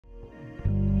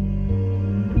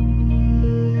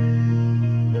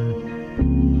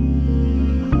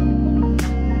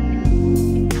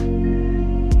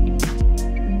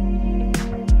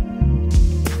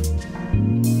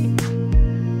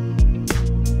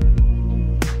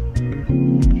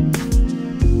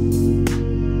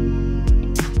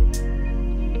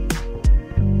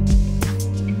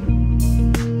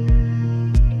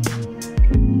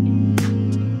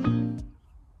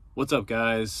What's up,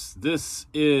 guys? This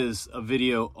is a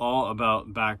video all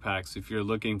about backpacks. If you're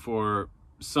looking for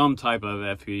some type of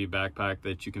FPV backpack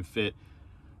that you can fit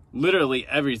literally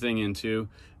everything into,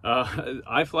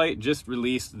 iFlight just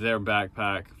released their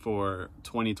backpack for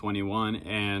 2021,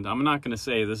 and I'm not going to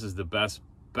say this is the best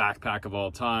backpack of all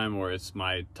time or it's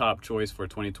my top choice for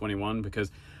 2021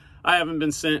 because I haven't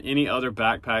been sent any other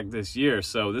backpack this year.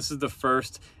 So this is the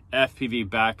first FPV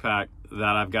backpack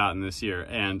that I've gotten this year,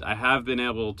 and I have been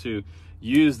able to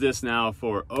use this now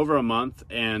for over a month.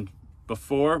 And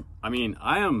before, I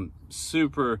am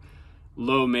super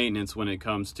low maintenance when it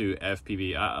comes to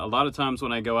FPV. A lot of times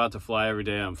when I go out to fly every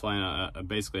day, I'm flying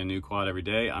basically a new quad every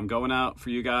day. I'm going out for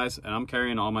you guys and I'm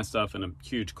carrying all my stuff in a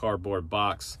huge cardboard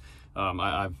box.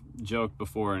 I've joked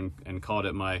before and called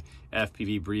it my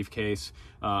FPV briefcase.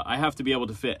 I have to be able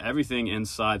to fit everything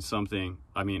inside something.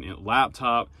 A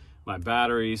laptop, my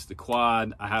batteries, the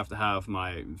quad. I have to have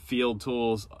my field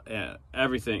tools,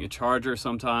 everything, a charger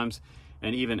sometimes,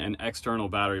 and even an external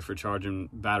battery for charging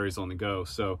batteries on the go.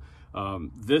 So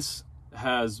this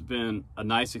has been a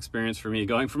nice experience for me,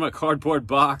 going from a cardboard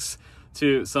box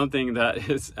to something that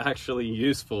is actually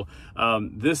useful.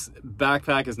 This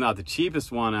backpack is not the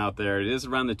cheapest one out there. It is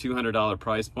around the $200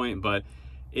 price point, but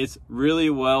it's really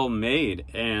well made.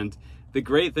 And the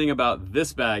great thing about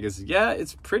this bag is, yeah,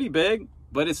 it's pretty big,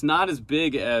 but it's not as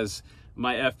big as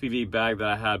my FPV bag that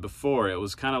I had before. It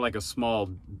was kind of like a small,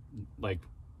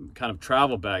 kind of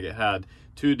travel bag. It had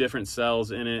two different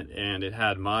cells in it, and it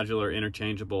had modular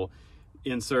interchangeable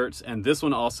inserts, and this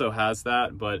one also has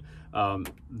that, but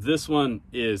this one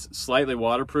is slightly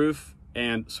waterproof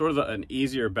and sort of an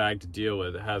easier bag to deal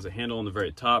with. It has a handle on the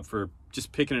very top for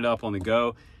just picking it up on the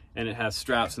go, and it has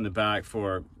straps in the back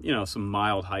for, some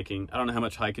mild hiking. I don't know how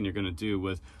much hiking you're going to do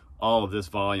with all of this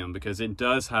volume, because it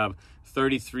does have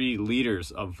 33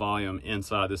 liters of volume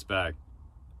inside this bag.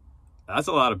 That's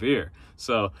a lot of beer.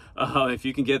 So if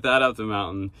you can get that up the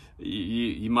mountain,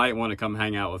 you might want to come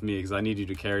hang out with me, because I need you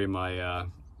to carry my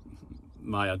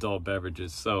my adult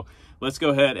beverages. So let's go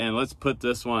ahead and let's put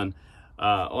this one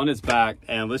on its back,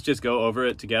 and let's just go over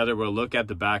it together. We'll look at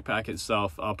the backpack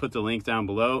itself. I'll put the link down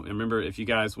below. And remember, if you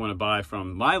guys want to buy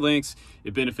from my links,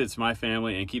 it benefits my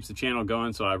family and keeps the channel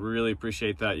going. So I really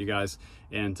appreciate that, you guys,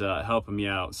 and helping me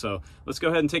out. So let's go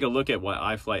ahead and take a look at what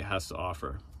iFlight has to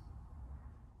offer.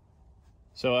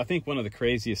 So I think one of the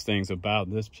craziest things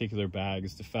about this particular bag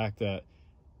is the fact that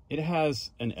it has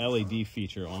an LED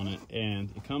feature on it, and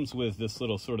it comes with this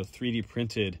little sort of 3D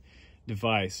printed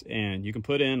device, and you can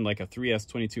put in like a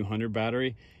 3S2200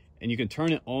 battery, and you can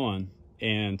turn it on,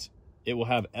 and it will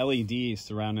have LEDs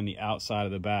surrounding the outside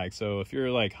of the bag. So if you're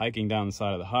like hiking down the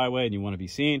side of the highway and you want to be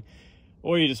seen,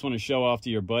 or you just want to show off to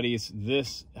your buddies,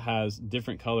 this has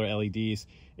different color LEDs.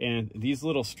 And these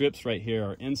little strips right here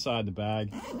are inside the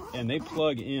bag, and they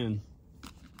plug in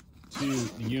to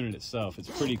the unit itself. It's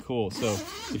pretty cool. So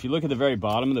if you look at the very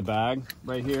bottom of the bag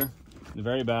right here, the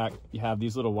very back, you have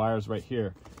these little wires right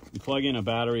here. You plug in a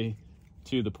battery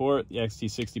to the port, the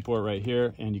XT60 port right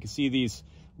here, and you can see these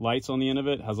lights on the end of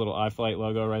it. It has a little iFlight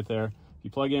logo right there. If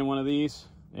you plug in one of these,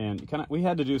 and we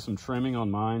had to do some trimming on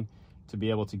mine to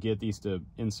be able to get these to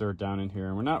insert down in here,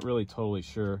 and we're not really totally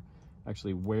sure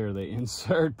actually where they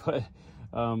insert, but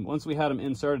once we had them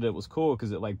inserted, it was cool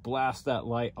because it like blasts that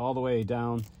light all the way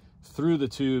down through the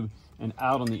tube and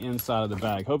out on the inside of the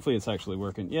bag. Hopefully it's actually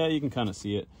working. Yeah, you can kind of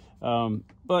see it,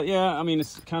 but yeah,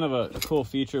 it's kind of a cool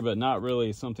feature, but not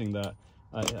really something that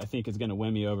I think is going to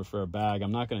win me over for a bag.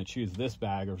 I'm not going to choose this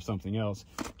bag or something else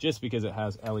just because it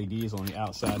has LEDs on the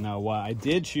outside. Now, why I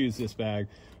did choose this bag,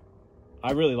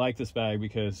 I really like this bag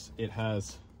because it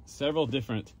has several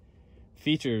different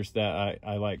features that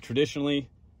I like. Traditionally,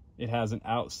 it has an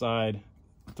outside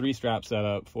 3-strap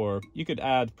setup for, you could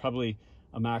add probably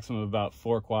a maximum of about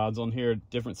 4 quads on here,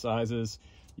 different sizes.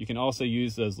 You can also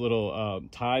use those little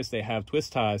ties. They have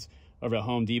twist ties over at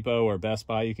Home Depot or Best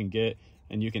Buy you can get,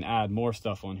 and you can add more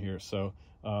stuff on here. So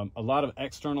a lot of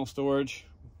external storage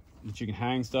that you can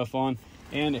hang stuff on,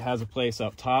 and it has a place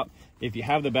up top. If you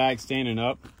have the bag standing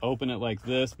up, open it like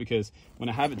this, because when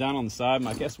I have it down on the side,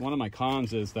 I guess one of my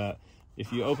cons is that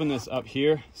if you open this up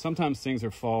here, sometimes things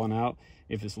are falling out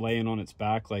if it's laying on its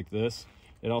back like this.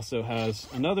 It also has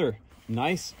another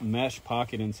nice mesh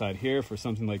pocket inside here for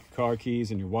something like your car keys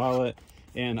and your wallet,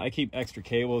 and I keep extra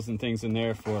cables and things in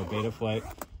there for a beta flight.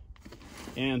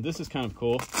 And this is kind of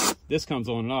cool. This comes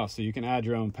on and off, so you can add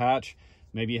your own patch.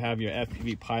 Maybe you have your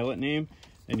FPV pilot name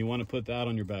and you want to put that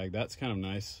on your bag. That's kind of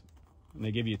nice. And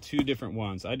they give you 2 different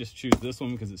ones. I just choose this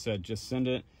one because it said just send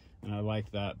it, and I like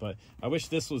that. But I wish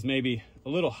this was maybe a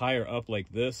little higher up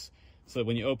like this, so that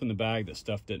when you open the bag, that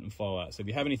stuff didn't fall out. So if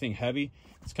you have anything heavy,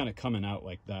 it's kind of coming out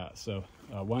like that. So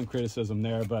one criticism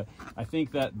there, but I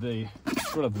think that the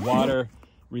sort of water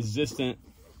resistant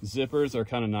zippers are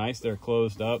kind of nice. They're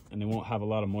closed up and they won't have a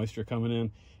lot of moisture coming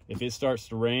in. If it starts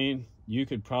to rain, you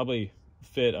could probably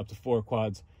fit up to 4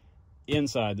 quads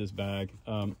inside this bag.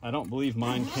 I don't believe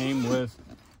mine came with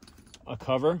a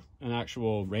cover, an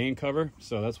actual rain cover,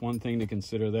 so that's one thing to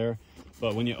consider there.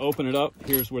 But when you open it up,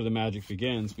 here's where the magic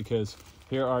begins, because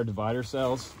here are divider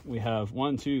cells. We have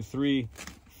 1, 2, 3,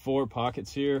 4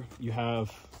 pockets here. You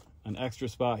have an extra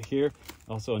spot here,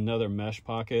 also another mesh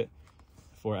pocket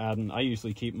for adding. I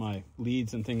usually keep my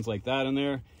leads and things like that in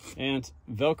there, and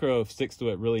Velcro sticks to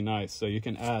it really nice, so you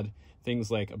can add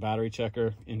things like a battery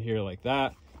checker in here like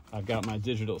that. I've got my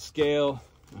digital scale,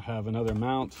 I have another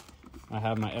mount, I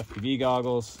have my FPV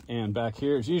goggles, and back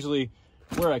here is usually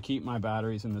where I keep my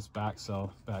batteries in this back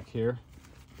cell back here.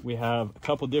 We have a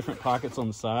couple different pockets on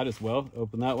the side as well.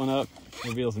 Open that one up,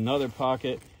 reveals another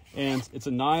pocket, and it's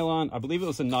a nylon, I believe it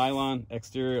was a nylon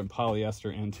exterior and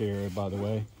polyester interior, by the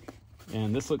way.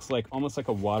 And this looks like almost like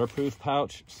a waterproof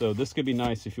pouch, so this could be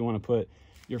nice if you want to put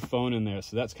your phone in there.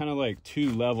 So that's kind of like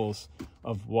 2 levels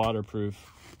of waterproof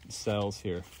cells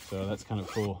here, so that's kind of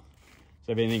cool.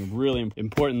 So if anything really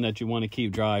important that you want to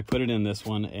keep dry, put it in this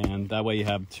one, and that way you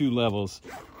have 2 levels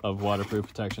of waterproof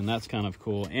protection. That's kind of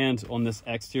cool. And on this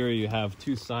exterior, you have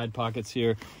 2 side pockets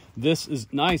here. This is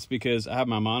nice because I have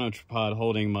my monopod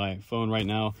holding my phone right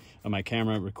now on my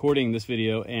camera recording this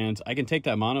video, and I can take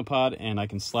that monopod and I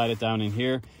can slide it down in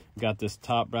here. I've got this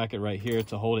top bracket right here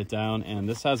to hold it down, and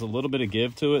this has a little bit of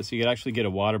give to it, so you can actually get a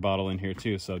water bottle in here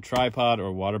too. So tripod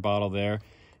or water bottle there,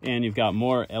 and you've got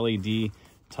more LED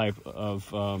type of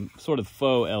sort of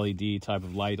faux LED type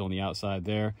of light on the outside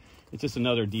there. It's just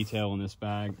another detail in this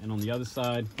bag. And on the other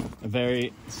side, a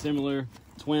very similar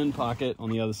twin pocket on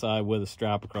the other side with a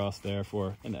strap across there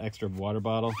for an extra water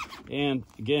bottle. And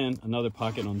again, another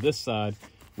pocket on this side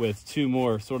with 2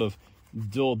 more sort of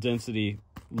dual density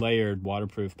layered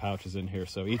waterproof pouches in here.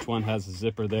 So each one has a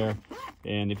zipper there.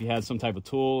 And if you had some type of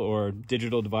tool or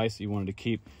digital device that you wanted to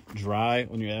keep dry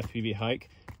on your FPV hike,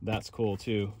 that's cool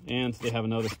too. And they have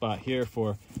another spot here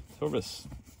for sort of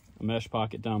a mesh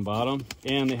pocket down bottom,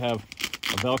 and they have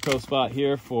a Velcro spot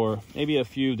here for maybe a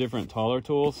few different taller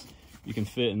tools you can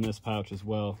fit in this pouch as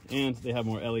well. And they have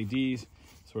more LEDs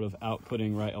sort of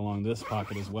outputting right along this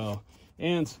pocket as well.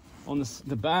 And on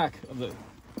the back of the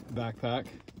backpack,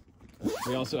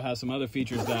 they also have some other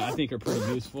features that I think are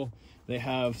pretty useful. They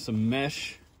have some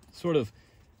mesh, sort of,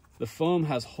 the foam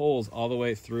has holes all the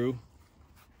way through.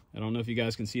 I don't know if you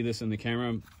guys can see this in the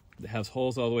camera. It has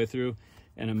holes all the way through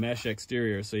and a mesh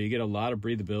exterior, so you get a lot of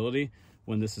breathability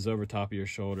when this is over top of your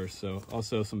shoulders. So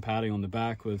also some padding on the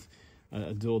back with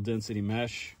a dual density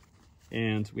mesh.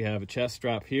 And we have a chest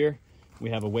strap here. We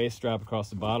have a waist strap across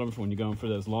the bottom for when you're going for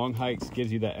those long hikes.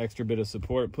 Gives you that extra bit of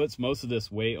support. Puts most of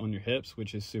this weight on your hips,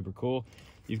 which is super cool.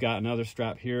 You've got another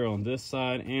strap here on this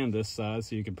side and this side,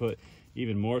 so you can put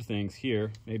even more things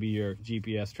here, maybe your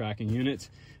GPS tracking units.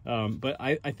 But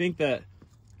I think that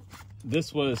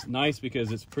this was nice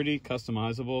because it's pretty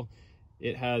customizable.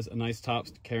 It has a nice top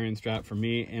carrying strap for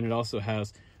me, and it also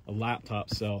has a laptop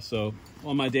cell. So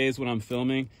on my days when I'm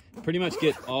filming, pretty much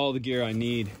get all the gear I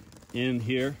need in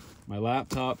here. My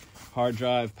laptop, hard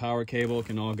drive, power cable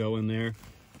can all go in there,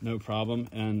 no problem.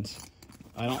 And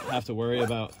I don't have to worry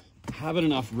about having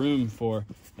enough room for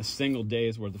a single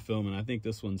day's worth of filming. I think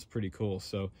this one's pretty cool.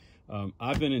 So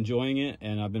I've been enjoying it,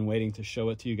 and I've been waiting to show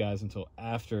it to you guys until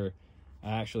after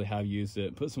I actually have used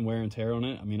it, put some wear and tear on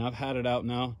it. I mean, I've had it out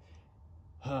now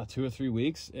 2 or 3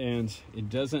 weeks, and it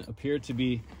doesn't appear to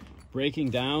be breaking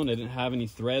down. I didn't have any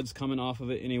threads coming off of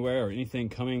it anywhere or anything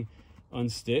coming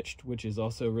unstitched, which is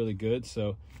also really good.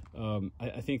 So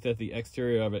I think that the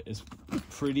exterior of it is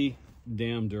pretty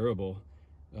damn durable,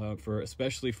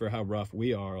 especially for how rough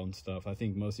we are on stuff. I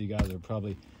think most of you guys are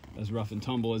probably as rough and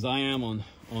tumble as I am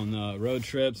on road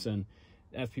trips, and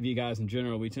FPV guys in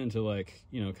general. We tend to, like,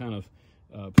 you know, kind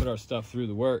of put our stuff through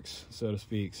the works, so to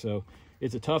speak. So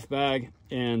it's a tough bag,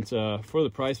 and for the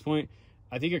price point,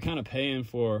 I think you're kind of paying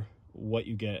for what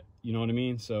you get, you know what I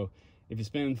mean? So if you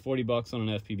spend 40 bucks on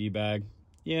an FPV bag,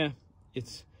 yeah,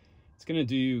 it's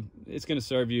gonna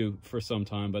serve you for some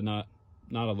time, but not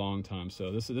a long time.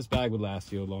 So this bag would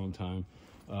last you a long time.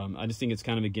 I just think it's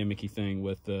kind of a gimmicky thing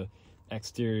with the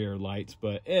exterior lights,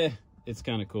 but it's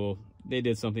kind of cool. They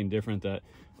did something different that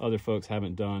other folks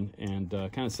haven't done, and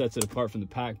kind of sets it apart from the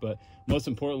pack. But most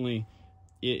importantly,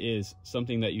 it is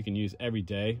something that you can use every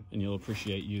day, and you'll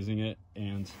appreciate using it.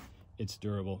 And it's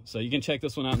durable. So you can check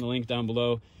this one out in the link down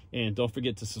below, and don't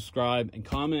forget to subscribe and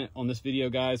comment on this video,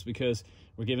 guys, because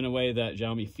we're giving away that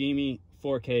Xiaomi Fimi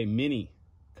 4K Mini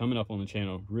coming up on the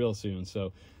channel real soon.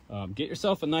 So get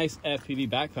yourself a nice FPV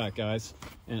backpack, guys,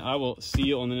 and I will see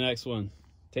you on the next one.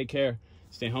 Take care,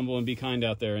 stay humble, and be kind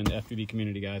out there in the FPV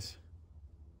community, guys.